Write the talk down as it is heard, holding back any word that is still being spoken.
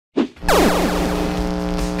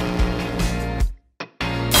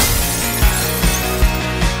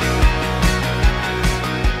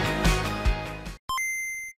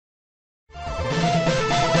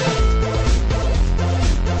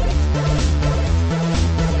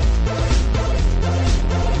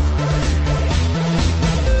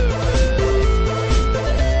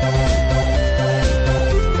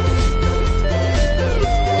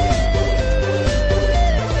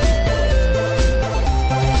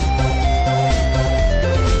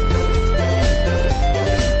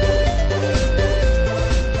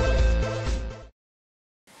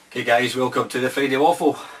guys, welcome to the Friday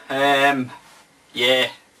Waffle. Yeah,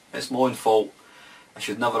 it's my own fault. I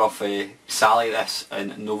should never have sallied this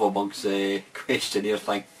in Novabug's questionnaire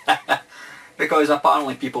thing. Because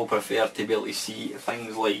apparently people prefer to be able to see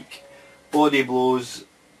things like body blows,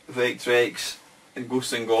 Vectrex and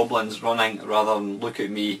ghosts and goblins running rather than look at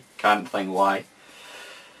me, can't think why.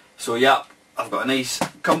 So yeah, I've got a nice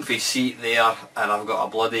comfy seat there and I've got a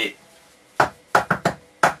bloody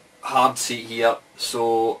hard seat here,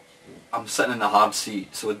 so I'm sitting in the hard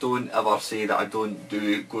seat, so don't ever say that I don't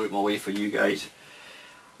go out my way for you guys.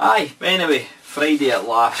 Aye, anyway, Friday at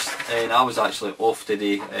last, and I was actually off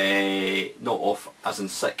today, not off as in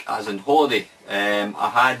sick, as in holiday. I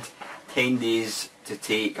had 10 days to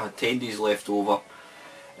take, I had 10 days left over,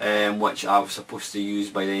 which I was supposed to use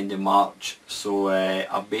by the end of March, so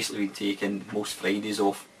I've basically been taking most Fridays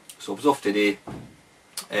off. So I was off today.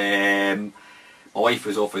 My wife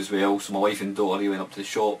was off as well, so my wife and daughter went up to the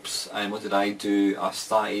shops, and what did I do? I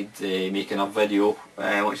started making a video, which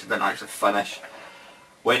I didn't actually finish.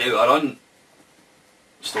 Went out a run,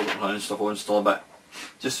 still got running stuff on still a bit.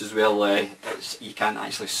 Just as well, you can't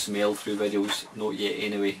actually smell through videos, not yet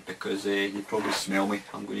anyway, because you probably smell me.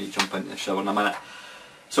 I'm going to jump into the shower in a minute.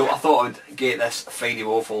 So I thought I would get this Friday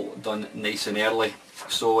Waffle done nice and early.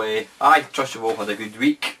 So I trust you've all had a good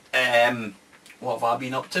week. What have I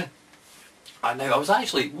been up to? And now I was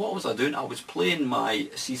actually, what was I doing? I was playing my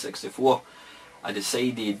C64. I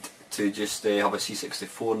decided to just have a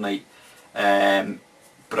C64 night.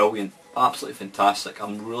 Brilliant, absolutely fantastic.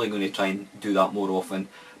 I'm really going to try and do that more often.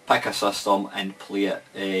 Pick a system and play it.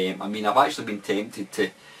 I mean, I've actually been tempted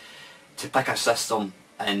to pick a system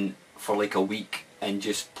and for like a week and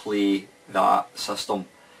just play that system.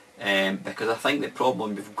 Because I think the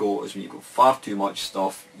problem we've got is when you've got far too much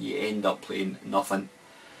stuff, you end up playing nothing.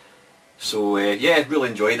 So yeah, really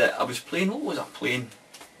enjoyed it. I was playing, what was I playing?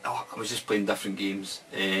 Oh, I was just playing different games.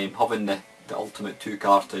 Having the Ultimate 2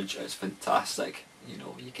 cartridge is fantastic. You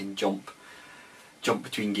know, you can jump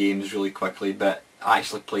between games really quickly, but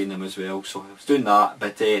actually playing them as well. So I was doing that.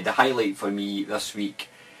 But the highlight for me this week,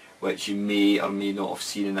 which you may or may not have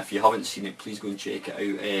seen, and if you haven't seen it, please go and check it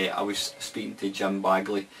out. I was speaking to Jim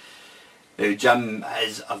Bagley. Now Jim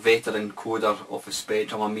is a veteran coder of the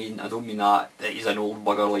spectrum. I don't mean that he's an old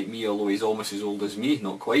bugger like me, although he's almost as old as me,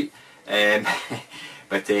 not quite.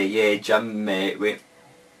 But yeah, Jim, we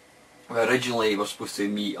originally were supposed to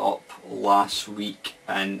meet up last week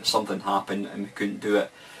and something happened and we couldn't do it.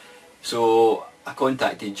 So I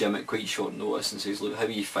contacted Jim at quite short notice and says, look, how are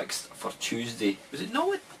you fixed for Tuesday? Was it, no,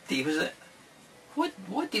 what day was it?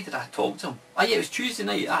 What day did I talk to him? Ah yeah, it was Tuesday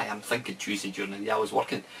night. Aye, I'm thinking Tuesday during the day, I was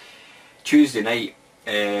working. Tuesday night,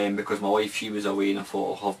 because my wife, she was away and I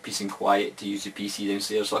thought I'll have peace and quiet to use the PC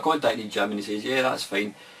downstairs. So I contacted Jim and he says, yeah, that's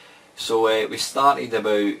fine. So we started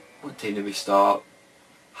about, what time did we start?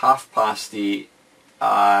 8:30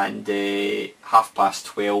 and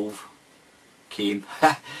 12:30 came.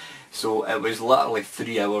 So it was literally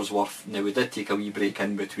 3 hours worth. Now we did take a wee break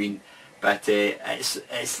in between, but it's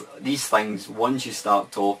these things, once you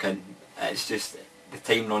start talking, it's just, the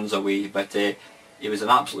time runs away. But it was an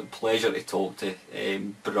absolute pleasure to talk to,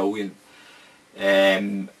 brilliant.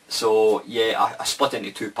 So yeah, I split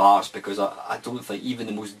into 2 parts because I don't think even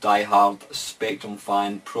the most die-hard Spectrum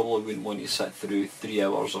fan probably wouldn't want to sit through 3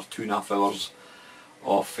 hours or 2.5 hours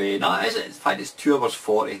of, no, is it? In fact it's 2 hours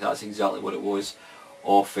 40, that's exactly what it was,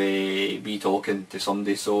 of me talking to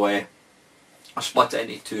somebody. So I split it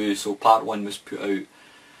into 2, so part 1 was put out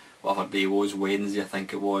whatever day it was, Wednesday I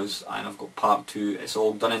think it was, and I've got part 2, it's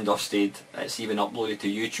all done and dusted, it's even uploaded to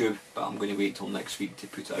YouTube, but I'm going to wait till next week to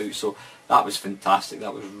put it out. So that was fantastic,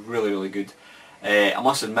 that was really good. I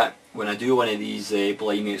must admit, when I do one of these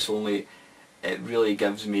Blind Mates Only, it really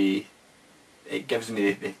gives me,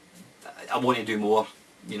 the I want to do more,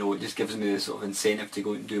 you know, it just gives me the sort of incentive to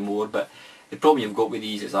go and do more. But the problem you've got with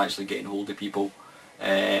these is actually getting hold of people.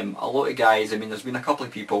 A lot of guys, I mean, there's been a couple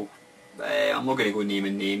of people, I'm not going to go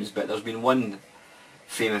naming names, but there's been one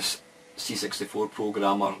famous C64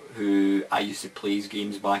 programmer who I used to play his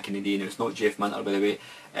games back in the day, and it's not Jeff Minter by the way,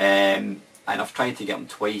 and I've tried to get him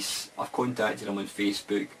twice. I've contacted him on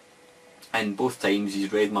Facebook and both times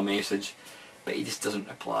he's read my message, but he just doesn't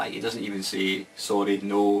reply. He doesn't even say sorry,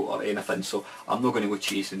 no or anything. So I'm not going to go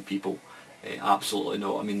chasing people, absolutely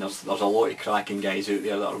not. I mean, there's a lot of cracking guys out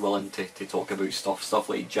there that are willing to talk about stuff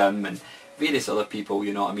like Jim and various other people,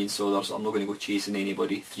 you know what I mean. So I'm not going to go chasing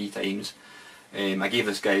anybody 3 times. I gave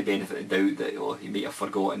this guy the benefit of the doubt that, oh, he may have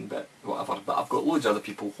forgotten, but whatever. But I've got loads of other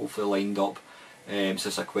people hopefully lined up. So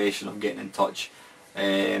it's a question of getting in touch.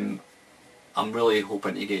 I'm really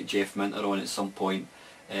hoping to get Jeff Minter on at some point.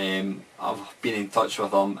 I've been in touch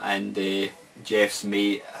with him, and Jeff's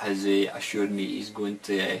mate has assured me he's going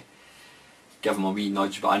to give him a wee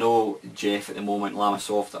nudge. But I know Jeff at the moment,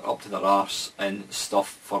 Lamasoft, are up to their arse and stuff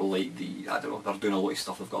for like I don't know, they're doing a lot of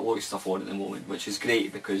stuff. They've got a lot of stuff on at the moment, which is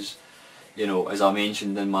great because, you know, as I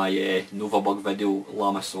mentioned in my Novabug video,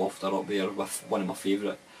 Lamasoft are up there with one of my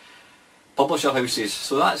favourite publisher houses.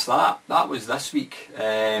 So that's that. That was this week.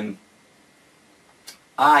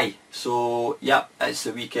 So yeah, it's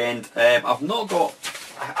the weekend. I've not got,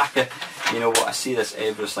 you know what, I see this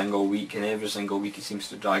every single week, and every single week it seems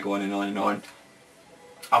to drag on and on and on.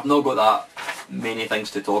 I've not got that many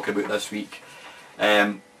things to talk about this week.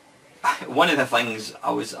 One of the things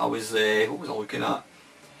I was what was I looking at?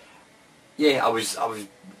 Yeah,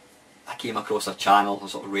 I came across a channel, a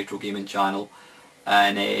sort of retro gaming channel,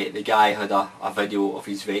 and the guy had a video of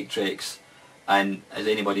his Vectrex. And as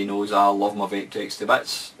anybody knows, I love my Vectrex to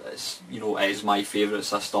bits. It's, you know, it is my favourite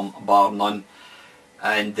system, bar none.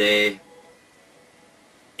 And he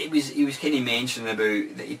was kind of mentioning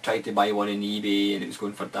about that he tried to buy one on eBay and it was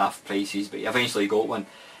going for daft prices, but he eventually got one.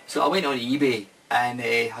 So I went on eBay and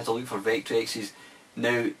had a look for Vectrexes.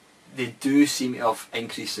 Now, they do seem to have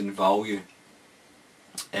increased in value.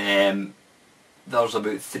 There's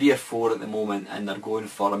about 3 or 4 at the moment, and they're going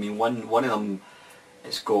for, I mean, one of them,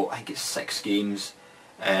 it's got, I think it's 6 games.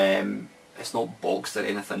 It's not boxed or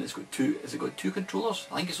anything. It's got has it got 2 controllers?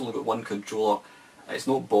 I think it's only got 1 controller. It's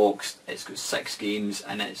not boxed. It's got 6 games,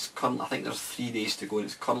 and it's currently, I think there's 3 days to go, and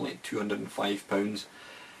it's currently at £205.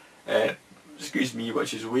 Excuse me,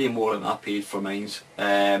 which is way more than I paid for mine.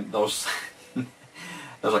 There's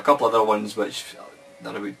there's a couple other ones which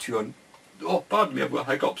they're about 200. Oh, pardon me, I've got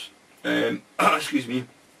hiccups. Excuse me,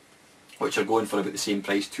 which are going for about the same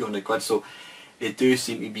price, 200 quid. So they do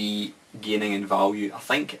seem to be gaining in value. I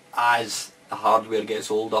think as the hardware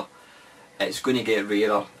gets older, it's going to get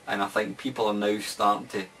rarer, and I think people are now starting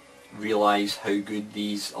to realise how good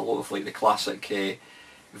these, a lot of like the classic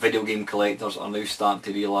video game collectors are now starting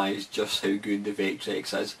to realise just how good the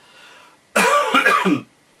Vectrex is,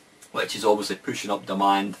 which is obviously pushing up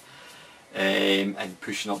demand and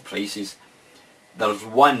pushing up prices. There's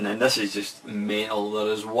one, and this is just mental,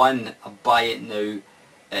 there is one, I buy it now,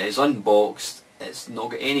 it is unboxed, it's not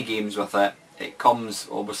got any games with it. It comes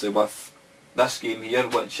obviously with this game here,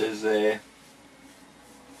 which is,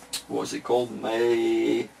 what's it called?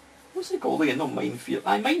 What's it called again? Not Minefield.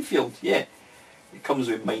 Minefield, yeah. It comes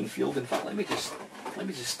with Minefield. In fact, let me just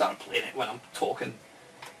start playing it when I'm talking.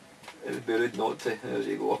 It would be rude not to. There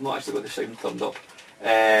you go. I've not actually got the sound turned up.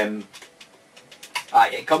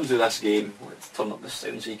 It comes with this game. Let's turn up the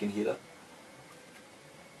sound so you can hear it.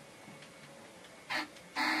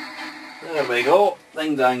 There we go.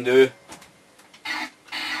 Ding dang do.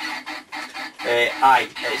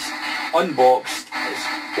 It's unboxed. It's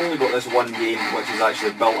only got this one game, which is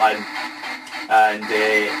actually built in, and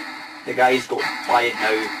the guy's got to buy it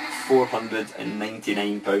now,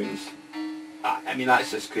 £499. I mean,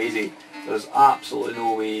 that's just crazy. There's absolutely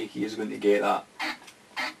no way he is going to get that.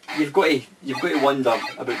 You've got to wonder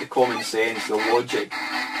about the common sense, the logic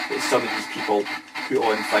that some of these people put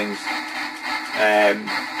on things.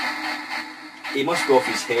 He must go off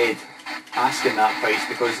his head asking that price,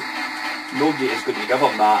 because nobody is going to give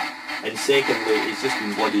him that. And secondly, he's just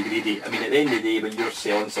been bloody greedy. I mean, at the end of the day, when you're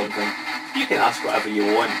selling something, you can ask whatever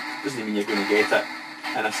you want. Doesn't mean you're going to get it.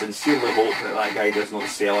 And I sincerely hope that that guy does not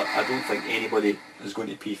sell it. I don't think anybody is going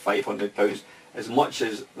to pay £500. As much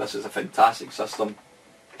as this is a fantastic system,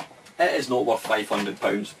 it is not worth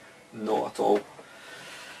 £500. Not at all.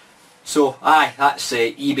 So, that's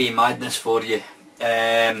eBay madness for you.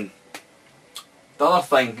 The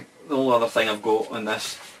only other thing I've got on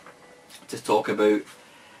this to talk about.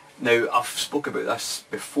 Now, I've spoke about this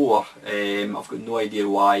before. I've got no idea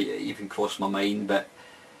why it even crossed my mind, but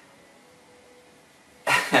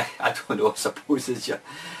I don't know. I suppose it's just,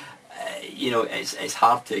 you know, it's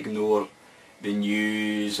hard to ignore the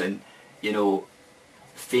news and, you know,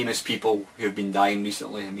 famous people who have been dying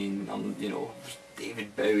recently. I mean, you know, there's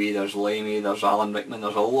David Bowie, there's Lemmy, there's Alan Rickman,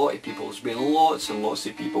 there's a lot of people. There's been lots and lots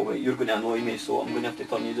of people, but you're going to annoy me, so I'm going to have to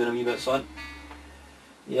turn you down a wee bit, son.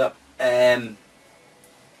 Yep.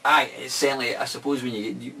 It's certainly, I suppose when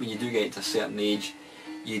you do get to a certain age,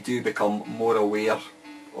 you do become more aware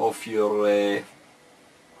of your that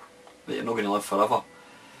you're not going to live forever.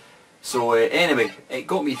 So anyway, it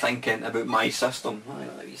got me thinking about my system.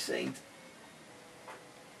 Let me see.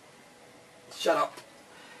 Shut up.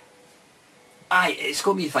 It's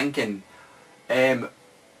got me thinking.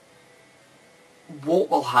 What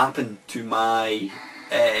will happen to my?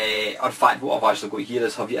 Or in fact, what I've actually got here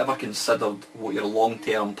is: have you ever considered what your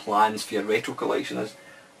long-term plans for your retro collection is?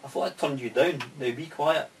 I thought I'd turned you down. Now be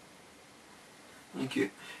quiet. Thank you.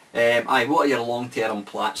 Aye, what are your long-term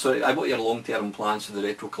plans? Sorry, what are your long-term plans for the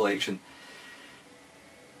retro collection?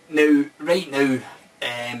 Now, right now,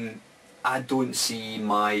 I don't see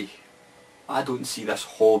this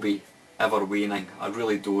hobby ever waning. I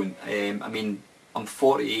really don't. I mean, I'm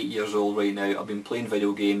 48 years old right now. I've been playing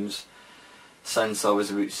video games since I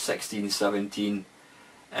was about 16, 17.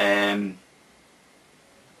 I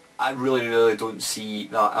really don't see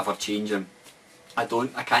that ever changing. I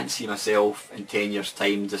can't see myself in 10 years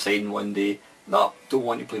time deciding one day, no, don't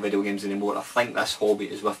want to play video games anymore. I think this hobby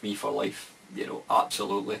is with me for life, you know,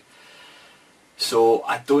 absolutely. So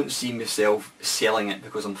I don't see myself selling it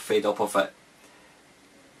because I'm fed up of it.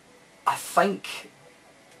 I think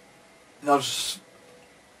if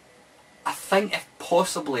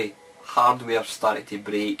possibly hardware started to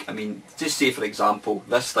break, I mean, just say for example,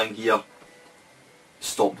 this thing here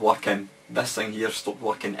stopped working, this thing here stopped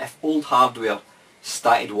working. If old hardware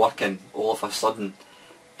started working all of a sudden,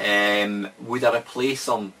 would I replace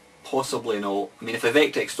them? Possibly not. I mean, if the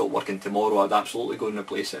Vectrex stopped working tomorrow, I'd absolutely go and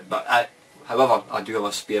replace it. But however, I do have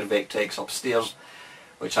a spare Vectrex upstairs,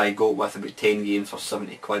 which I got with about 10 games for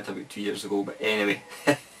 70 quid about 2 years ago. But anyway,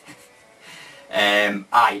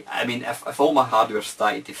 I mean, if all my hardware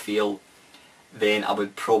started to fail, then I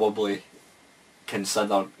would probably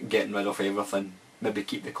consider getting rid of everything. Maybe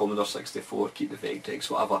keep the Commodore 64, keep the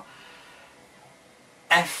Vectrex, whatever.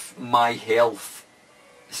 If my health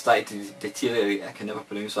started to deteriorate, I can never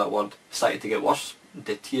pronounce that word, started to get worse,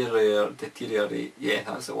 deteriorate, yeah,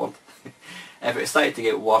 that's the word. If it started to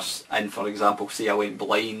get worse, and for example, say I went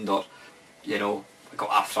blind, or, you know, I got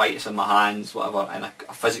arthritis in my hands, whatever, and I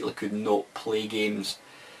physically could not play games,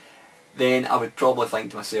 then I would probably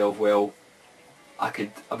think to myself, well, I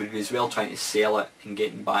would be as well trying to sell it and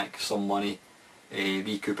getting back some money,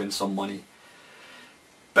 recouping some money.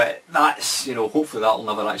 But that's, you know, hopefully that will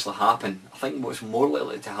never actually happen. I think what's more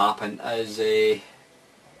likely to happen is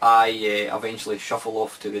I eventually shuffle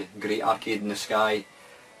off to the great arcade in the sky,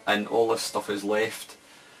 and all this stuff is left.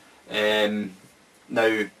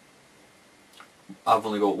 Now, I've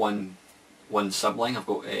only got one sibling. I've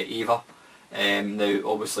got Ava. Now,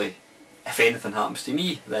 obviously, if anything happens to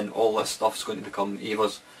me, then all this stuff's going to become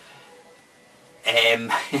Ava's.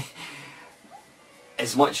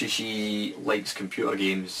 As much as she likes computer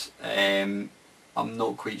games, I'm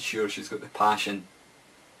not quite sure she's got the passion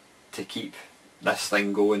to keep this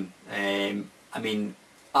thing going. I mean,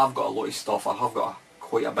 I've got a lot of stuff. I've got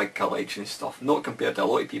quite a big collection of stuff, not compared to a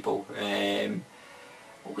lot of people.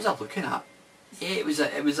 What was I looking at? Yeah,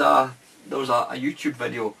 there was a YouTube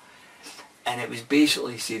video, and it was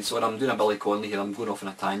basically saying, so I'm doing a Billy Connolly here, I'm going off on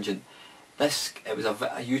a tangent. It was a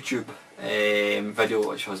YouTube video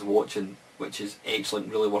which I was watching, which is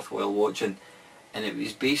excellent, really worthwhile watching, and it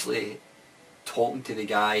was basically talking to the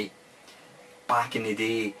guy back in the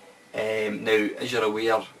day. Now, as you're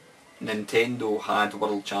aware, Nintendo had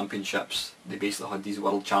World Championships. They basically had these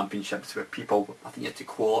World Championships where people, I think you had to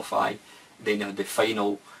qualify, then you had the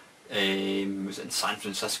final, was it in San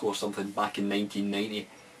Francisco or something, back in 1990,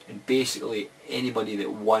 and basically anybody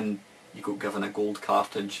that won, you got given a gold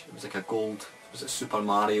cartridge. It was like a gold, was it Super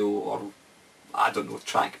Mario or I don't know,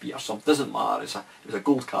 Track Beat or something, doesn't matter, it was a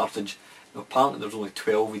gold cartridge. Now, apparently there was only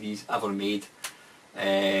 12 of these ever made,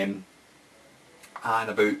 and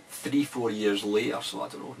about 3-4 years later, so I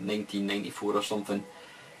don't know, 1994 or something,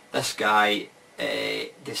 this guy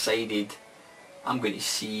decided, I'm going to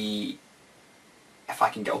see if I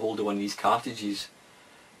can get a hold of one of these cartridges.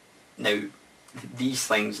 Now, these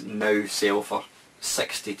things now sell for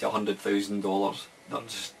 $60,000 to $100,000. They're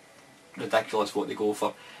just ridiculous what they go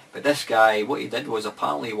for. But this guy, what he did was,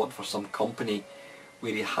 apparently he worked for some company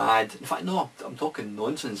where he had, in fact no, I'm talking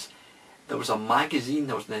nonsense, there was a magazine,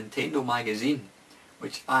 there was a Nintendo magazine,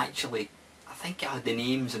 which actually, I think it had the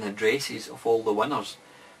names and addresses of all the winners.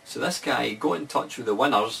 So this guy got in touch with the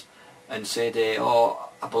winners and said, oh,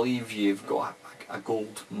 I believe you've got a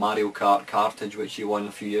gold Mario Kart cartridge which you won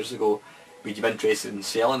a few years ago, would you be interested in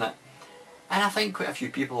selling it? And I think quite a few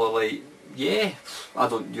people are like, yeah, I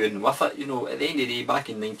don't do anything with it. You know, at the end of the day, back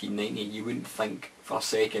in 1990, you wouldn't think for a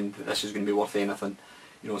second that this is going to be worth anything.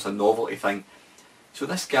 You know, it's a novelty thing. So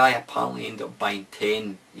this guy apparently ended up buying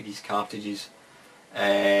 10 of these cartridges,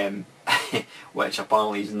 which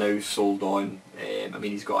apparently is now sold on. I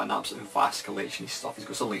mean, he's got an absolute vast collection of stuff. He's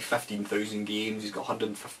got something like 15,000 games, he's got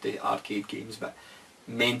 150 arcade games, but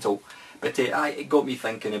mental. But it got me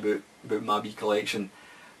thinking about my wee collection,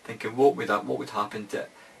 thinking what would happen to it.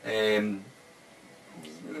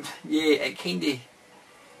 Yeah, it kinda,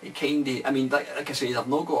 I mean, like I say, I've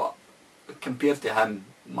not got compared to him,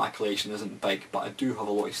 my collection isn't big, but I do have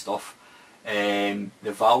a lot of stuff. The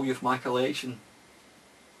value of my collection,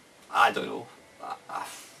 I don't know.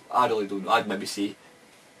 I really don't know. I'd maybe say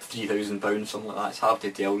 £3,000, something like that. It's hard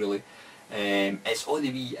to tell really. It's all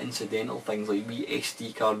the wee incidental things like wee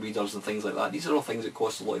SD card readers and things like that. These are all things that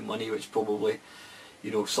cost a lot of money, which probably,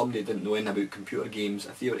 you know, somebody didn't know anything about computer games.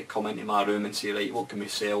 If they were to come into my room and say, right, what can we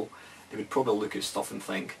sell? They would probably look at stuff and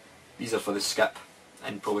think, these are for the skip,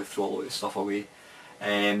 and probably throw a lot of stuff away.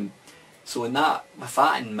 So with that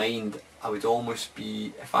in mind, I would almost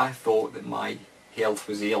be, if I thought that my health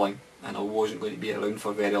was ailing and I wasn't going to be around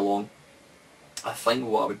for very long, I think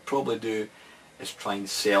what I would probably do is try and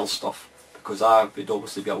sell stuff, because I would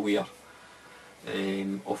obviously be aware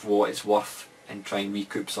of what it's worth and try and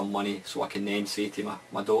recoup some money, so I can then say to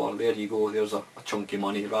my daughter, there you go, there's a chunk of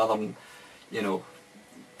money, rather than, you know,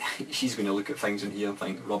 she's going to look at things in here and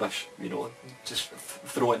think, rubbish, you know, just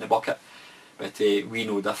throw it in the bucket. But we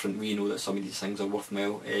know different, we know that some of these things are worth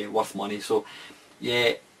money. So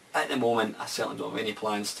yeah, at the moment I certainly don't have any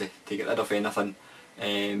plans to get rid of anything.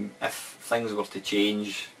 If things were to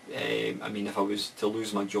change, I mean, if I was to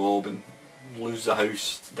lose my job and lose the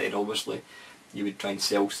house, then obviously you would try and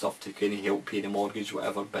sell stuff to kind of help pay the mortgage,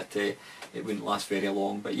 whatever, but it wouldn't last very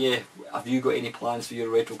long. But yeah, have you got any plans for your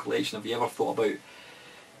retro collection? Have you ever thought about,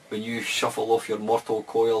 when you shuffle off your mortal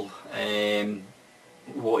coil,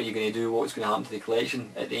 what are you going to do, what's going to happen to the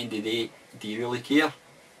collection? At the end of the day, do you really care?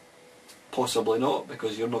 Possibly not,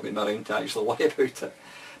 because you're not going to be around to actually worry about it.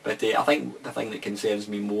 But I think the thing that concerns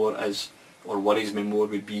me more is, or worries me more,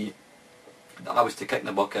 would be that I was to kick in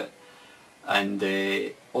the bucket and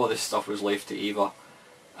all this stuff was left to Ava,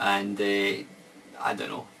 and I don't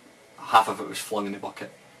know, half of it was flung in the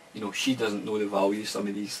bucket. You know, she doesn't know the value of some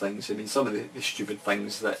of these things. I mean, some of the stupid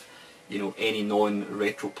things that, you know, any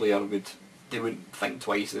non-retro player they wouldn't think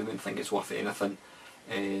twice, they wouldn't think it's worth anything.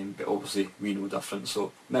 But obviously we know different,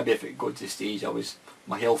 so maybe if it got to the stage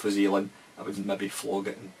my health was ailing, I would maybe flog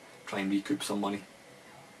it and try and recoup some money.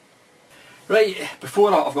 Right,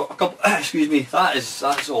 before I've got a couple, excuse me,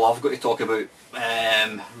 that's all I've got to talk about.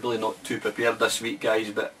 Really not too prepared this week,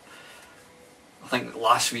 guys, but I think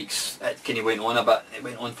last week's, it kind of went on a bit, it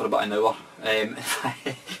went on for about an hour. In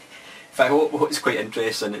fact, what's quite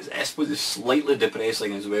interesting, I suppose it's slightly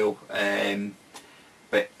depressing as well,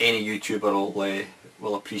 but any YouTuber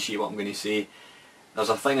will appreciate what I'm going to say. There's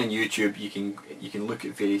a thing on YouTube, you can look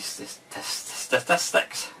at various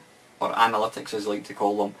statistics, or analytics as I like to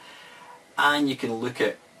call them, and you can look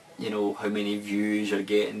at, you know, how many views you're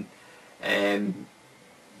getting,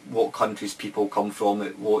 what countries people come from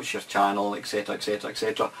that watch your channel, etc, etc,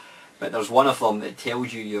 etc. But there's one of them that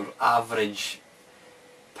tells you your average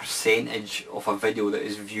percentage of a video that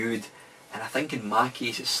is viewed, and I think in my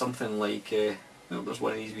case it's something like, well, there's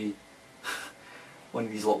one of these one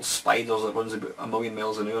of these little spiders that runs about 1,000,000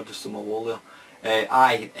 miles an hour just on my wall there.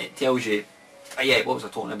 It tells you, yeah, what was I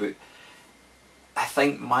talking about? I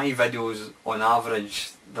think my videos on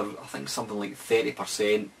average, they're, I think something like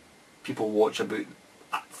 30%, people watch about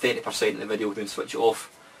 30% of the video then switch it off.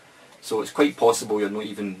 So it's quite possible you're not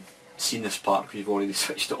even seen this part because you've already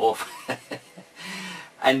switched it off.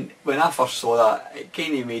 And when I first saw that, it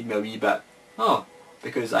kind of made me a wee bit, oh,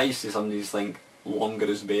 because I used to sometimes think longer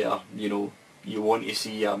is better, you know, you want to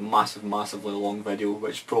see a massively long video,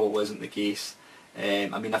 which probably isn't the case. I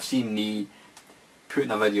mean, I've seen me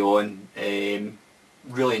putting a video on,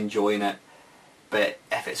 really enjoying it, but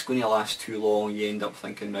if it's going to last too long, you end up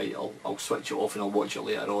thinking, right, I'll switch it off and I'll watch it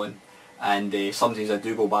later on. And sometimes I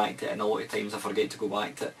do go back to it, and a lot of times I forget to go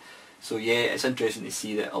back to it. So yeah, it's interesting to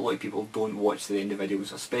see that a lot of people don't watch to the end of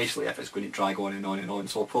videos, especially if it's going to drag on and on and on.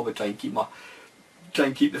 So I'll probably try and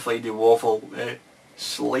keep the Friday Waffle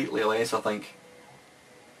slightly less, I think.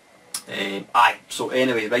 So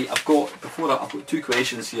anyway, right, I've got 2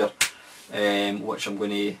 questions here, which I'm going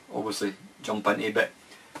to obviously jump into, but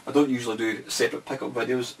I don't usually do separate pickup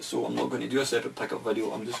videos, so I'm not going to do a separate pickup video.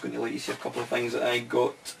 I'm just going to let you see a couple of things that I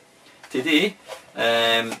got today.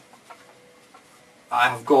 I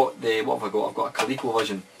have got what have I got? I've got a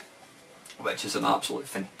ColecoVision, which is an absolute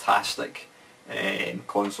fantastic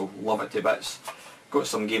console. Love it to bits. Got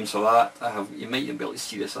some games for that. You might be able to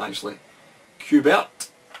see this actually. Qbert.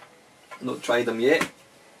 Not tried them yet.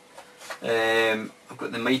 I've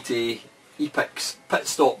got the mighty Epix Pit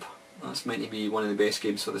Stop. That's meant to be one of the best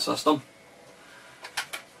games for the system.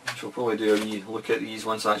 I shall probably do a wee look at these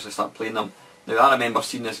once I actually start playing them. Now I remember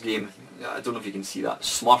seeing this game, I don't know if you can see that,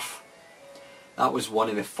 Smurf. That was one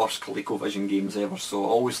of the first ColecoVision games ever, so I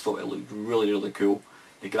always thought it looked really cool.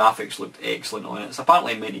 The graphics looked excellent on it. It's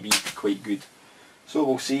apparently meant to be quite good. So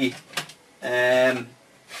we'll see.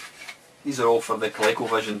 These are all for the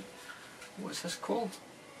ColecoVision. What's this called?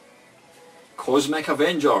 Cosmic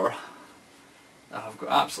Avenger. I've got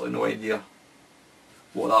absolutely no idea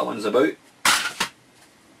what that one's about.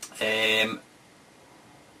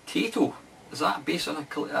 Tato. Is that based on a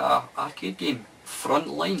arcade game?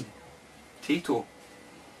 Frontline. Tato.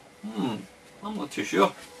 I'm not too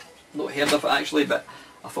sure. Not heard of it actually, but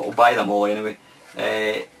I thought I'll buy them all anyway.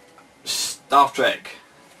 Star Trek.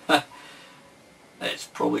 It's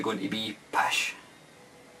probably going to be pish.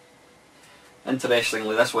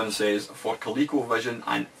 Interestingly, this one says for ColecoVision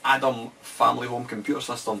and Adam family home computer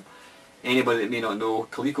system. Anybody that may not know,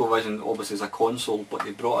 ColecoVision obviously is a console, but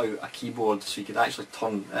they brought out a keyboard so you could actually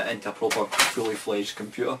turn it into a proper fully fledged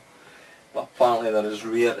computer. But apparently they're as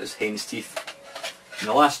rare as hen's teeth. And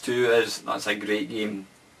the last two that's a great game.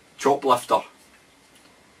 Choplifter.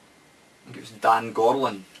 I think it was Dan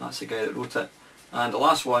Gorlin, that's the guy that wrote it. And the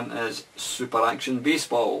last one is Super Action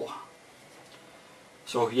Baseball.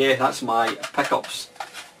 So yeah, that's my pickups.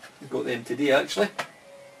 I've got them today actually.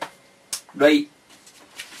 Right,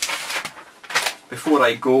 before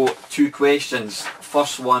I go, 2 questions.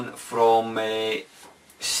 First one from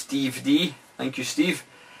Steve D. Thank you, Steve.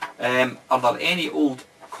 Are there any old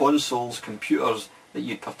consoles, computers that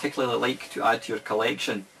you'd particularly like to add to your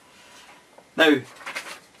collection? Now,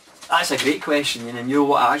 that's a great question, and you know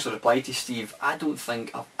what I actually replied to Steve? I don't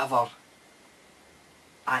think I've ever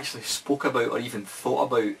actually spoke about or even thought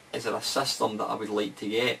about, is there a system that I would like to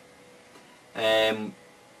get?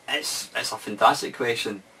 It's a fantastic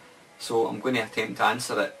question, so I'm going to attempt to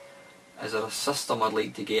answer it. Is there a system I'd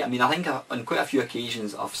like to get? I mean, I think on quite a few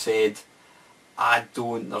occasions I've said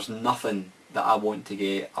there's nothing that I want to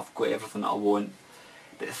get, I've got everything that I want.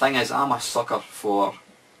 But the thing is, I'm a sucker for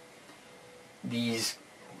these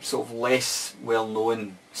sort of less well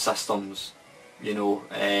known systems, you know.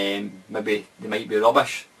 Maybe they might be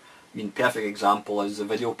rubbish. I mean, perfect example is the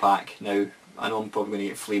video pack. Now, I know I'm probably going to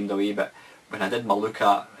get flamed away, but when I did my look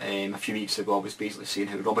at a few weeks ago, I was basically saying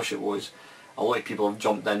how rubbish it was. A lot of people have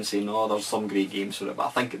jumped in saying, oh, there's some great games for it, but I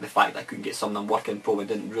think the fact that I couldn't get some of them working probably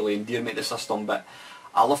didn't really endear me to the system. But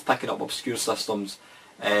I love picking up obscure systems.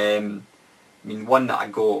 I mean, one that I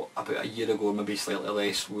got about a year ago, maybe slightly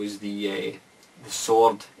less, was the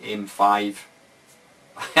Sword M5.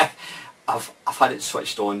 I've had it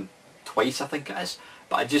switched on twice, I think it is,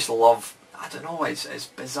 but I just love, I don't know, it's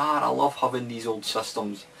bizarre. I love having these old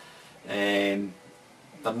systems. They're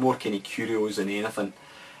more kind of curios than anything.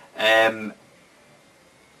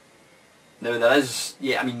 Now there is,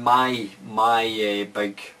 yeah, I mean, my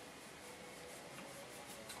big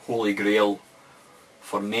holy grail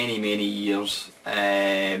for many years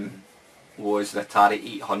was the Atari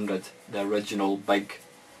 800, the original big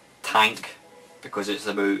tank, because it's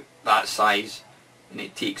about that size and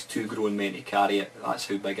it takes 2 grown men to carry it. That's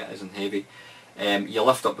how big it is and heavy. You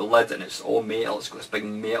lift up the lid and it's all metal. It's got this big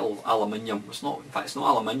metal aluminium. It's not, in fact, it's not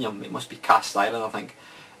aluminium. It must be cast iron, I think.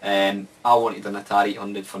 I wanted an Atari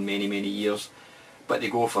 800 for many years, but they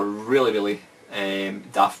go for really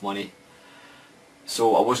daft money.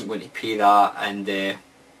 So I wasn't going to pay that, and I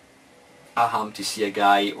happened to see a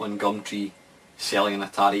guy on Gumtree selling an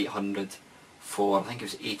Atari 800 for, I think it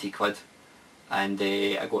was 80 quid, and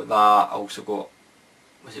I got that. I also got,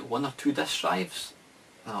 was it 1 or 2 disc drives?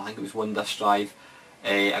 No, I think it was 1 disc drive.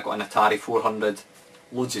 I got an Atari 400,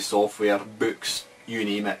 loads of software, books, you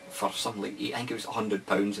name it, for something like I think it was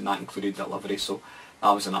 £100, and that included delivery, so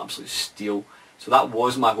that was an absolute steal. So that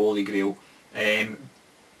was my holy grail.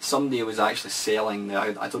 Somebody was actually selling,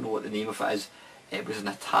 I don't know what the name of it is, it was an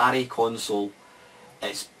Atari console.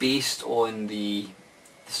 It's based on the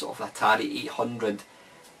sort of Atari 800,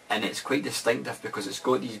 and it's quite distinctive because it's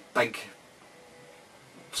got these big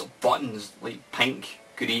sort of buttons, like pink,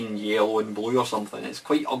 green, yellow and blue or something. It's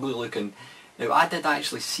quite ugly looking. Now, I did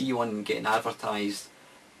actually see one getting advertised,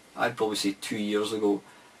 I'd probably say 2 years ago.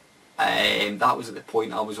 That was at the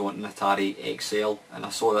point I was wanting an Atari XL, and I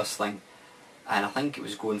saw this thing, and I think it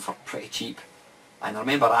was going for pretty cheap. And I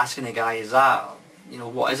remember asking the guy, is that, you know,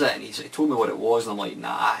 what is it? And he told me what it was, and I'm like,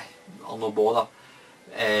 nah, I'll no bother.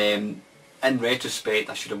 In retrospect,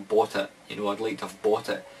 I should have bought it. You know, I'd like to have bought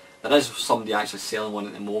it. There is somebody actually selling one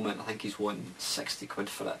at the moment. I think he's wanting 60 quid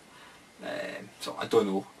for it. So I don't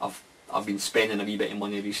know. I've been spending a wee bit of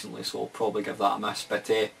money recently, so I'll probably give that a miss.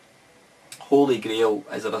 But holy grail,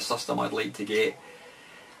 is there a system I'd like to get?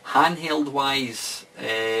 Handheld wise,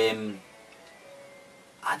 I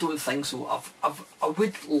don't think so.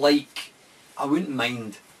 I wouldn't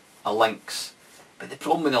mind a Lynx, but the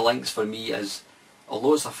problem with the Lynx for me is,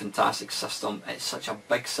 although it's a fantastic system, it's such a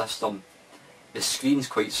big system. The screen's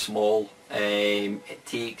quite small.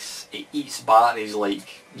 It eats batteries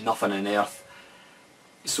like nothing on earth.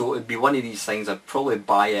 So it'd be one of these things, I'd probably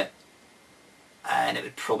buy it and it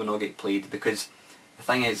would probably not get played, because the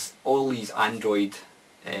thing is, all these Android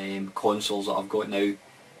consoles that I've got now,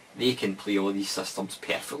 they can play all these systems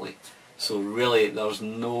perfectly. So really there's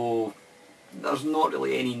not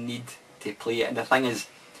really any need to play it. And the thing is,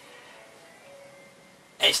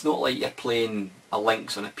 it's not like you're playing a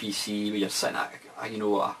Lynx on a PC where you're sitting at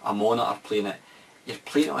a monitor playing it. You're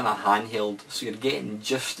playing it on a handheld, so you're getting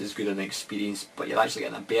just as good an experience, but you're actually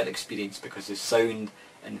getting a better experience because the sound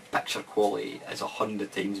and picture quality is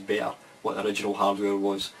 100 times better what the original hardware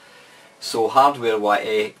was. So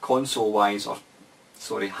console wise, or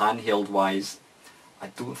sorry, handheld wise, I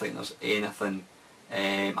don't think there's anything.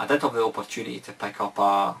 I did have the opportunity to pick up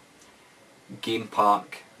a Game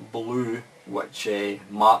Park Blue, which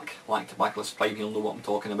Mark, like Tobaccoless Prime, he'll know what I'm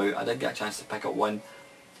talking about. I did get a chance to pick up one.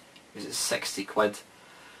 It was 60 quid.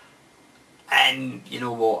 And you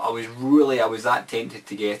know what, I was that tempted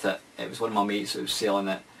to get it. It was one of my mates that was selling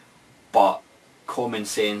it, but common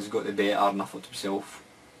sense got the better, and I thought to myself,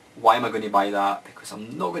 why am I going to buy that? Because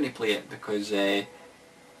I'm not going to play it, because it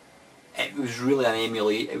was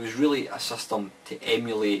really a system to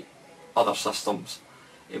emulate other systems.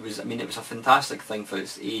 It was a fantastic thing for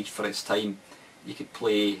its age, for its time. You could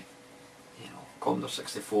play, Commodore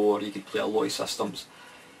 64, you could play a lot of systems.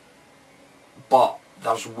 But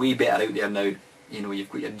there's way better out there now. You've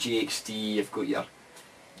got your GXD, you've got your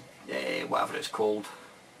whatever it's called,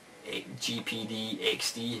 GPD,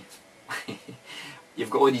 XD. You've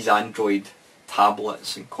got all these Android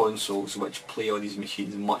tablets and consoles which play all these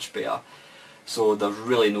machines much better. So there's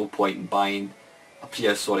really no point in buying a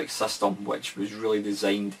prehistoric system which was really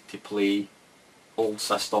designed to play old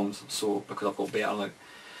systems, so because I've got better now.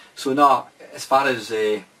 So now, as far as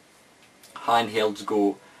handhelds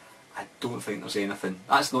go, I don't think there's anything.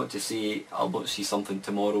 That's not to say I'll not see something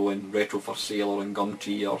tomorrow in Retro for Sale or in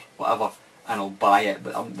Gumtree or whatever and I'll buy it,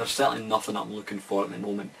 but there's certainly nothing I'm looking for at the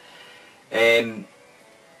moment.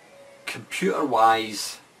 Computer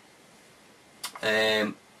wise,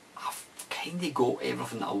 I've kind of got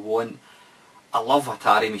everything that I want. I love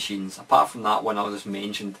Atari machines. Apart from that one I just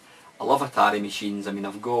mentioned, I love Atari machines.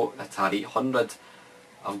 I've got the Atari 800,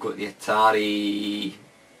 I've got the Atari,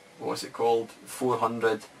 what's it called,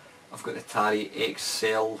 400, I've got the Atari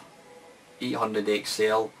XL, 800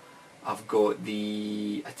 XL, I've got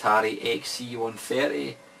the Atari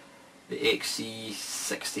XE130, the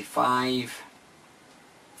XE65,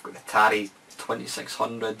 I've got the Atari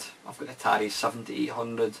 2600, I've got the Atari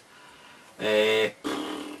 7800.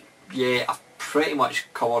 Yeah, I've pretty much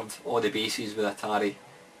covered all the bases with Atari.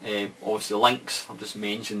 Obviously Lynx I've just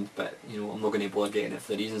mentioned, but I'm not going to bother getting it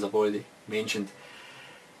for the reasons I've already mentioned.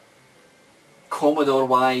 Commodore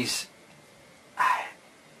wise,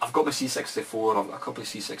 I've got my C64, I've got a couple of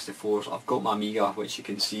C64s, I've got my Amiga, which you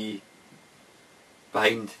can see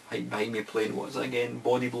behind me playing, what is it again,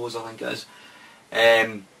 Body Blows I think it is.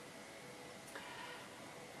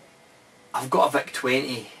 I've got a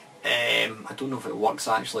VIC-20, I don't know if it works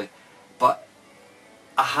actually, but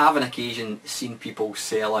I have on occasion seen people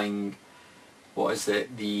selling,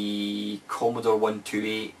 the Commodore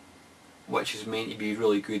 128, which is meant to be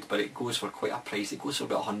really good, but it goes for quite a price. It goes for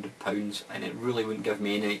about £100, and it really wouldn't give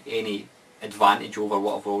me any advantage over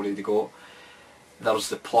what I've already got. There's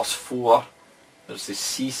the Plus 4, there's the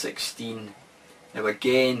C16. Now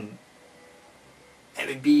again, there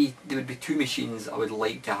would be two machines I would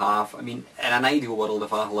like to have. In an ideal world,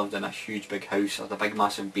 if I lived in a huge big house, or a big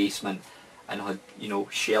massive basement, and had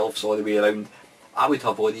shelves all the way around, I would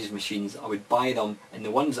have all these machines. I would buy them, and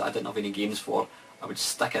the ones that I didn't have any games for, I would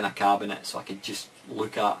stick in a cabinet so I could just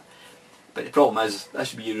look at. But the problem is,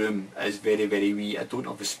 this wee room is very, very wee. I don't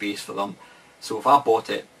have the space for them. So if I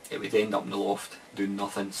bought it, it would end up in the loft doing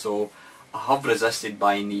nothing. So I have resisted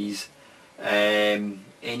buying these.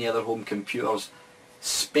 Any other home computers.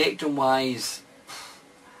 Spectrum wise,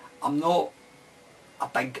 I'm not a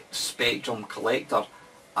big Spectrum collector.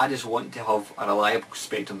 I just want to have a reliable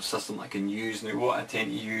Spectrum system I can use. Now what I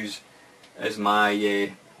tend to use is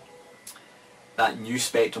my that new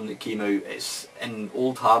Spectrum that came out. It's in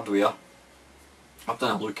old hardware. I've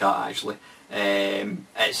done a look at it actually.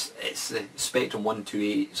 It's the Spectrum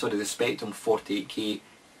 128, sorry, the Spectrum 48K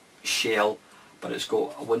shell, but it's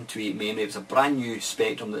got a 128 memory. It's a brand new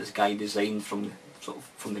Spectrum that this guy designed from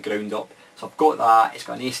the ground up. So I've got that. It's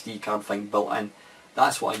got an SD card thing built in.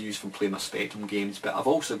 That's what I use for playing my Spectrum games. But I've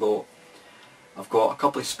got a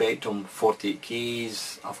couple of Spectrum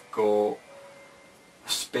 48Ks. I've got a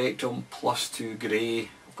Spectrum Plus 2 grey.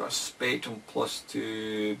 I've got a Spectrum Plus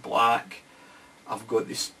 2 black. I've got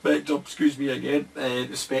the Spectrum, excuse me again,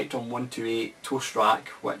 the Spectrum 128 toast rack,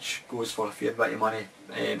 which goes for a fair bit of money.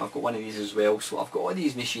 I've got one of these as well, so I've got all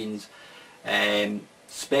these machines.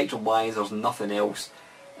 Spectrum wise, there's nothing else.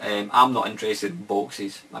 I'm not interested in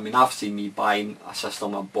boxes. I mean, I've seen me buying a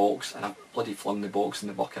system, a box, and I've bloody flung the box in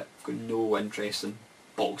the bucket. I've got no interest in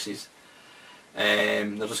boxes.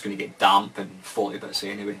 They're just going to get damp and 40 bits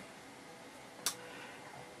anyway.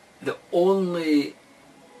 The only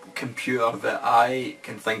computer that I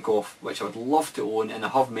can think of which I would love to own, and I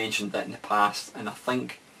have mentioned it in the past, and I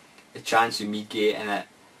think the chance of me getting it,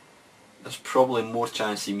 there's probably more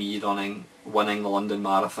chance of me winning the London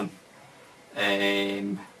Marathon,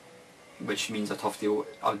 which means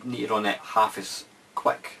I'd need to run it half as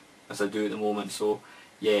quick as I do at the moment. So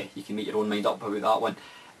yeah, you can make your own mind up about that one,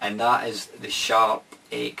 and that is the Sharp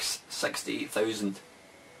X68000.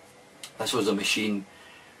 This was a machine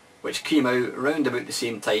which came out around about the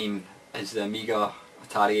same time as the Amiga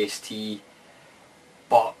Atari ST,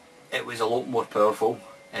 but it was a lot more powerful,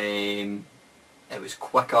 it was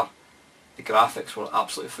quicker, the graphics were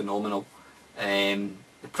absolutely phenomenal.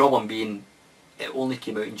 The problem being, it only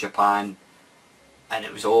came out in Japan and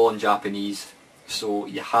it was all in Japanese, so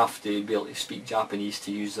you have to be able to speak Japanese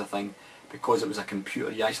to use the thing. Because it was a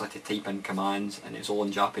computer, you actually had to type in commands and it's all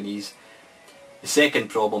in Japanese. The second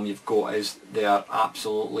problem you've got is they are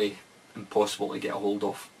absolutely impossible to get a hold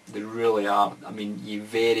of. They really are. I mean, you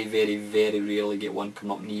very, very, very rarely get one come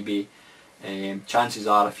up on eBay. Chances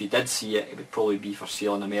are, if you did see it, it would probably be for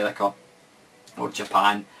sale in America or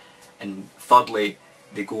Japan. And thirdly,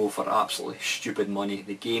 they go for absolutely stupid money.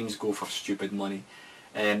 The games go for stupid money.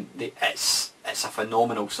 It's a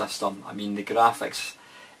phenomenal system. I mean, the graphics,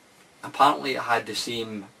 apparently it had the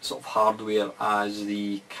same sort of hardware as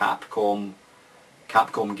the Capcom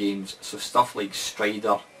games, so stuff like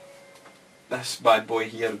Strider, this bad boy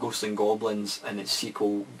here, Ghosts and Goblins, and its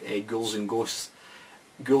sequel, Ghouls and Ghosts.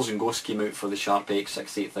 Ghouls and Ghosts came out for the Sharp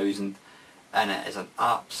X68000, and it is an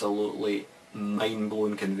absolutely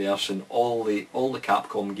mind-blowing conversion. All the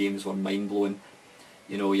Capcom games were mind-blowing.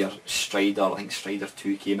 You know, your Strider, I think Strider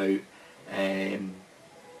 2 came out.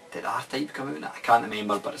 Did R-Type come out? I can't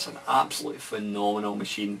remember, but it's an absolutely phenomenal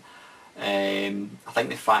machine. I think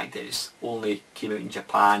the fact that it's only came out in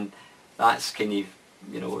Japan, that's kind of,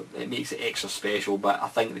 you know, it makes it extra special, but I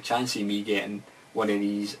think the chance of me getting one of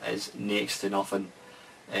these is next to nothing.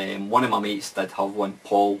 One of my mates did have one,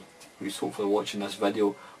 Paul, who's hopefully watching this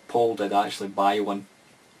video. Paul did actually buy one.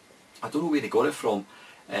 I don't know where they got it from.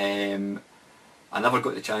 I never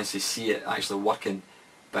got the chance to see it actually working,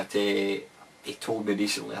 but he told me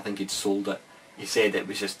recently, I think he'd sold it. He said it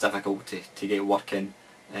was just difficult to get working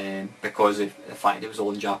because of the fact it was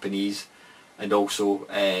all in Japanese, and also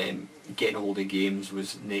getting a hold of games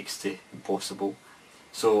was next to impossible.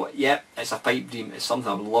 So yeah, it's a pipe dream, it's something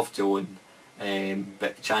I would love to own,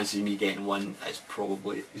 but the chances of me getting one is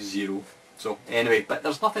probably zero. So anyway, but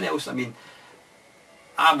there's nothing else. I mean,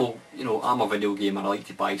 I'm a video gamer, I like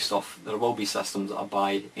to buy stuff. There will be systems that I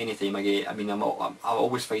buy anytime I get. I mean, I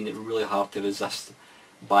always find it really hard to resist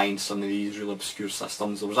buying some of these really obscure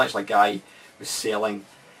systems. There was actually a guy who was selling,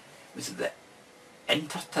 was it the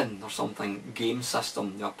Interton or something, game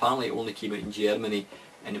system. Now, apparently it only came out in Germany,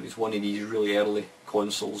 and it was one of these really early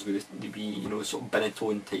consoles with the you know, sort of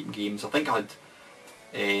Binatone type games. I think I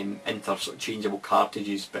had sort of changeable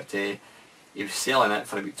cartridges, but he was selling it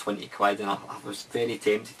for about 20 quid, and I was very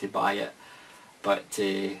tempted to buy it, but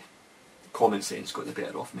common sense got the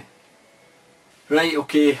better of me. Right,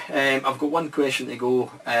 okay, I've got one question to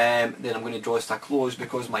go, then I'm going to draw this to a close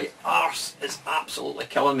because my arse is absolutely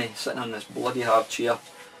killing me sitting on this bloody hard chair.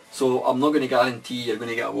 So I'm not going to guarantee you're going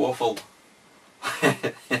to get a waffle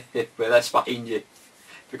with this behind you,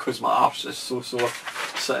 because my arse is so sore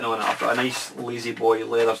sitting on it. I've got a nice lazy boy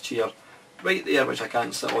leather chair right there which I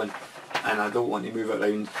can't sit on, and I don't want to move it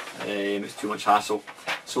around, it's too much hassle.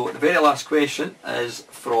 So the very last question is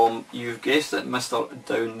from, you've guessed it, Mr.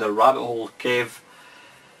 Down the Rabbit Hole, Kev.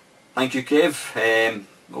 Thank you, Kev.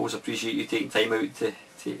 Always appreciate you taking time out to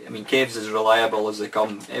I mean, Kev's as reliable as they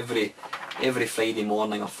come. Every Friday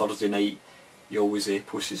morning or Thursday night he always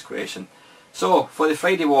posts his question. So, for the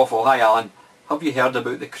Friday Waffle, hi Alan, have you heard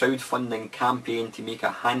about the crowdfunding campaign to make a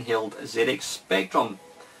handheld ZX Spectrum?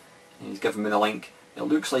 And he's given me the link. It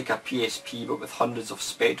looks like a PSP but with hundreds of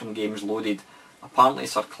Spectrum games loaded. Apparently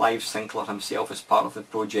Sir Clive Sinclair himself is part of the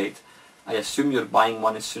project. I assume you're buying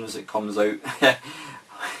one as soon as it comes out.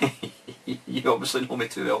 You obviously know me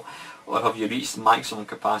too well. Or have you reached maximum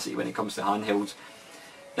capacity when it comes to handhelds?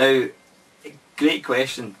 Now, great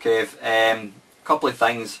question, Kev. Couple of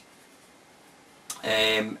things.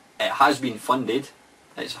 It has been funded.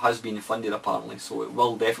 It has been funded apparently, so it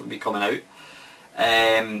will definitely be coming out.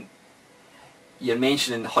 You're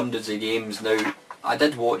mentioning hundreds of games now. I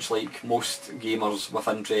did watch, like most gamers with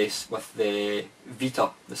interest, with the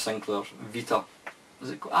Vita, the Sinclair Vita.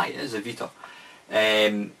 Is it? Aye, it is a Vita.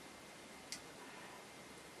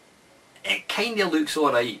 It kind of looks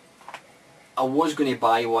alright. I was going to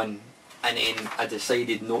buy one, and then I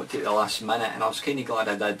decided not to at the last minute, and I was kind of glad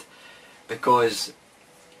I did, because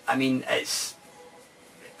I mean, it's,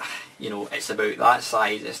 you know, it's about that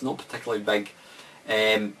size. It's not particularly big.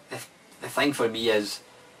 The thing for me is,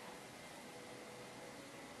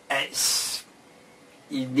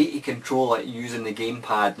 you need to control it using the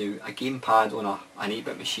gamepad now. A gamepad on an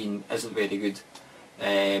 8-bit machine isn't very good.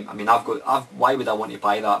 I mean, why would I want to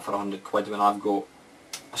buy that for £100 when I've got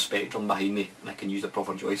a Spectrum behind me and I can use a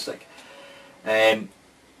proper joystick? Another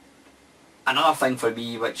thing for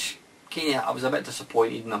me, which kind of I was a bit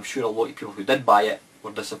disappointed, and I'm sure a lot of people who did buy it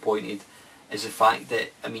were disappointed, is the fact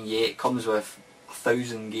that, I mean, yeah, it comes with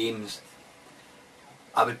 1,000 games.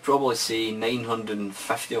 I would probably say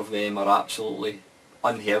 950 of them are absolutely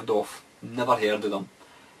unheard of. Never heard of them.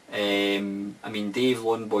 I mean, Dave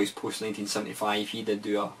Lonboy's Post 1975, he did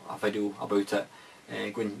do a video about it.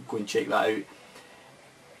 Go and check that out.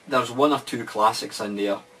 There's one or two classics in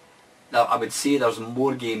there. Now, I would say there's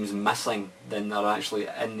more games missing than there are actually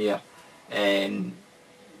in there.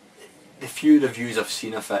 The few reviews I've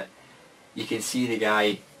seen of it, you can see the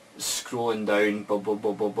guy scrolling down, boom, boom,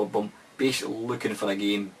 boom, boom, boom, boom, basically looking for a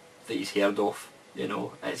game that he's heard of. You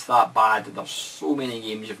know, it's that bad. There's so many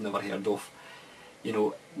games you've never heard of. You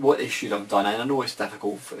know, what they should have done, and I know it's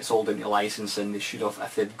difficult, it's all down to licensing, they should have,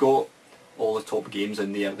 if they'd got all the top games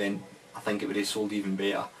in there, then I think it would have sold even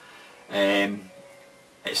better.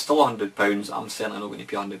 It's still £100, I'm certainly not going to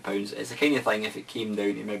pay £100. It's the kind of thing, if it came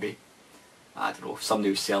down to maybe, I don't know, if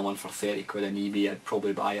somebody was selling one for £30 on eBay, I'd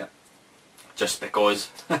probably buy it. Just because.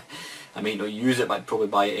 I might not use it, but I'd probably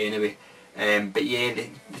buy it anyway. But yeah,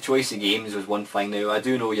 the choice of games was one thing. Now, I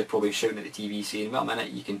do know you're probably shouting at the TV saying, wait a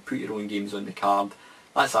minute, you can put your own games on the card.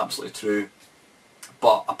 That's absolutely true.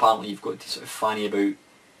 But apparently you've got to sort of fanny about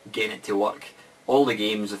getting it to work. All the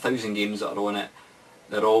games, the 1,000 games that are on it,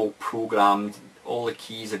 they're all programmed. All the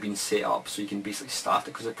keys have been set up so you can basically start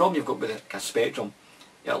it. Because the problem you've got with a Spectrum,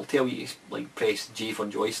 it'll tell you to like press J for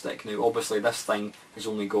joystick. Now obviously this thing has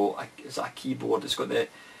only got a keyboard. It's got the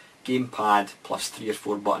gamepad plus 3 or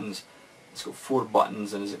 4 buttons. It's got 4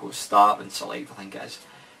 buttons, and as it goes start and select, I think it is.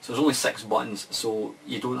 So there's only 6 buttons, so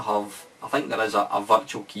you don't have, I think there is a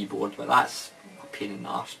virtual keyboard, but that's a pain in the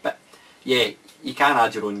arse. But yeah, you can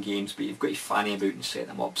add your own games, but you've got to fanny about and set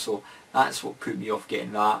them up, so that's what put me off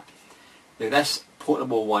getting that. Now this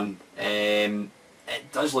portable one, it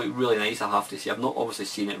does look really nice, I have to say. I've not obviously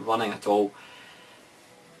seen it running at all.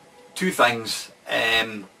 2 things.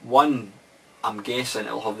 One, I'm guessing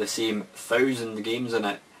it'll have the same 1,000 games in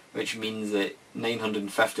it, which means that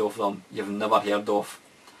 950 of them you've never heard of.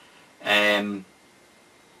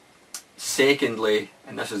 Secondly,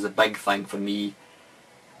 and this is the big thing for me,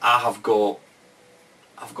 I've got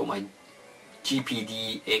my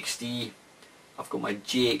GPD XD, I've got my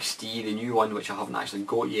JXD, the new one, which I haven't actually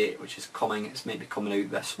got yet, which is coming. It's meant to be coming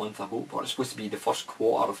out this month, I hope, or it's supposed to be the first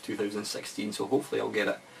quarter of 2016, so hopefully I'll get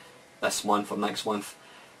it this month or next month.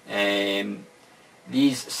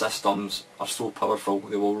 These systems are so powerful.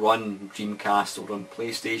 They will run Dreamcast, they'll run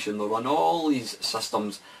PlayStation, they'll run all these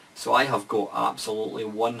systems. So I have got absolutely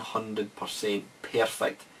 100%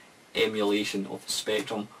 perfect emulation of the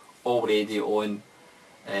Spectrum already on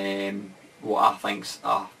what I think's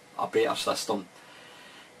a better system.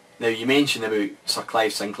 Now, you mentioned about Sir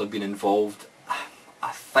Clive Sinclair being involved.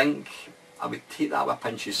 I think I would take that with a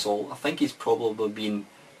pinch of salt. I think he's probably been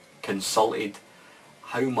consulted.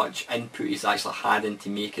 How much input he's actually had into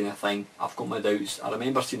making a thing, I've got my doubts. I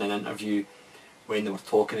remember seeing an interview when they were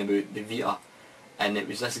talking about the Vita, and it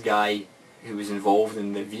was this guy who was involved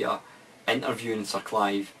in the Vita interviewing Sir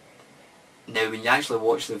Clive. Now when you actually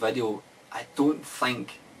watch the video, I don't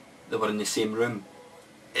think they were in the same room.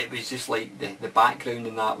 It was just like the background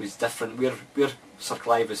in that was different. Where Sir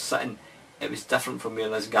Clive was sitting, it was different from where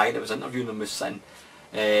this guy that was interviewing him was sitting.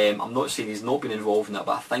 I'm not saying he's not been involved in it,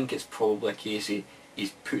 but I think it's probably a case of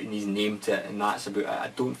he's putting his name to it, and that's about it. I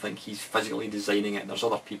don't think he's physically designing it. There's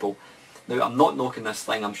other people. Now, I'm not knocking this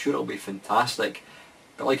thing. I'm sure it'll be fantastic.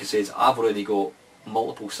 But like I says, I've already got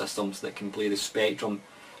multiple systems that can play the Spectrum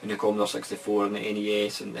and the Commodore 64 and the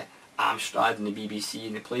NES and the Amstrad and the BBC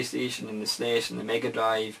and the PlayStation and the SNES and the Mega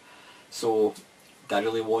Drive. So, do I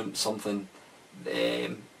really want something?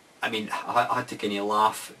 I mean, I had to kind of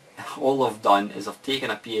laugh. All I've done is I've taken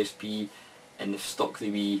a PSP and they've stuck the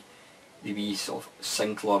wee the wee sort of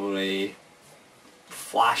Sinclair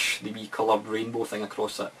flash, the wee coloured rainbow thing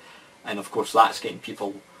across it, and of course that's getting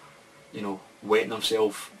people, you know, wetting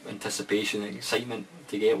themselves, anticipation and excitement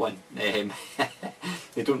to get one.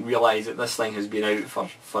 They don't realise that this thing has been out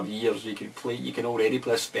for years. You can already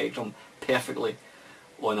play Spectrum perfectly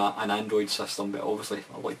on an Android system, but obviously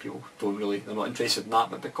a lot of people they're not interested in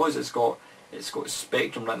that. But because it's got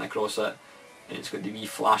Spectrum written across it, and it's got the wee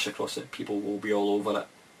flash across it, people will be all over it.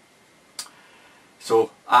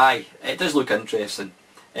 So aye, it does look interesting.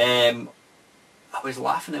 I was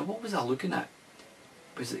laughing at, what was I looking at?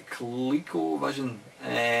 Was it ColecoVision?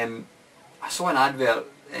 I saw an advert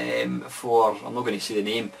for, I'm not going to say the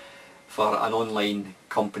name, for an online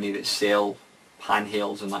company that sell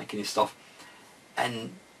handhelds and that kind of stuff.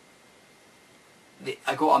 And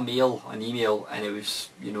I got an email, and it was,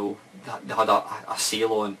 you know, they had a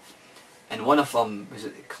sale on, and one of them, was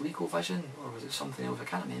it ColecoVision or was it something else? I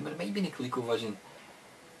can't remember. It might have been a ColecoVision,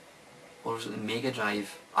 or was it the Mega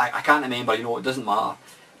Drive? I can't remember, you know, it doesn't matter.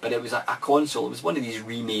 But it was a console, it was one of these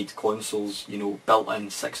remade consoles, you know, built in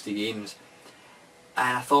 60 games.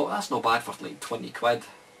 And I thought, that's not bad for like 20 quid.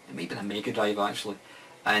 It might have been a Mega Drive actually.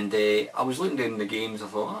 And I was looking down the games, I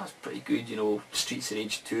thought, oh, that's pretty good, you know, Streets of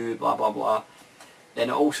Rage 2, blah blah blah. Then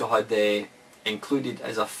it also had included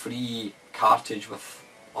as a free cartridge with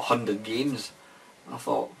 100 games. And I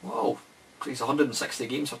thought, wow, it's 160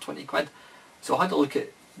 games for 20 quid. So I had to look at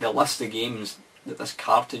the list of games that this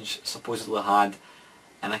cartridge supposedly had.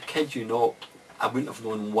 And I kid you not, I wouldn't have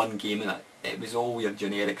known one game in it. It was all your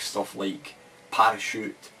generic stuff like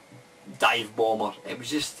Parachute, Dive Bomber. It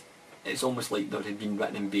was just, it's almost like that had been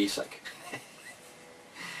written in BASIC.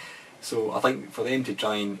 So I think for them to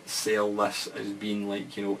try and sell this as being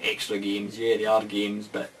like, you know, extra games, yeah, they are games,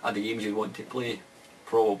 but are the games you want to play?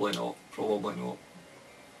 Probably not, probably not.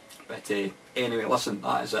 But anyway, listen,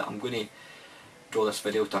 that is it. I'm going to draw this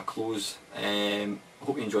video to a close. I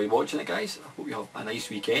hope you enjoy watching it, guys. I hope you have a nice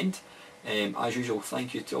weekend. As usual,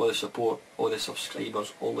 thank you to all the support, all the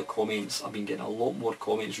subscribers, all the comments. I've been getting a lot more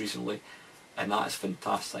comments recently, and that is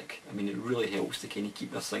fantastic. I mean, it really helps to kind of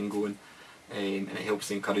keep this thing going, and it helps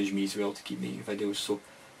to encourage me as well to keep making videos. So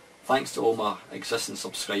thanks to all my existing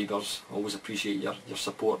subscribers. I always appreciate your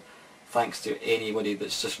support. Thanks to anybody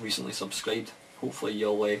that's just recently subscribed. Hopefully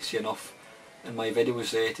you'll see enough in my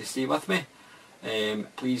videos to stay with me.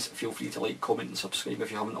 Please feel free to like, comment and subscribe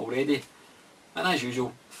if you haven't already. And as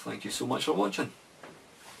usual, thank you so much for watching.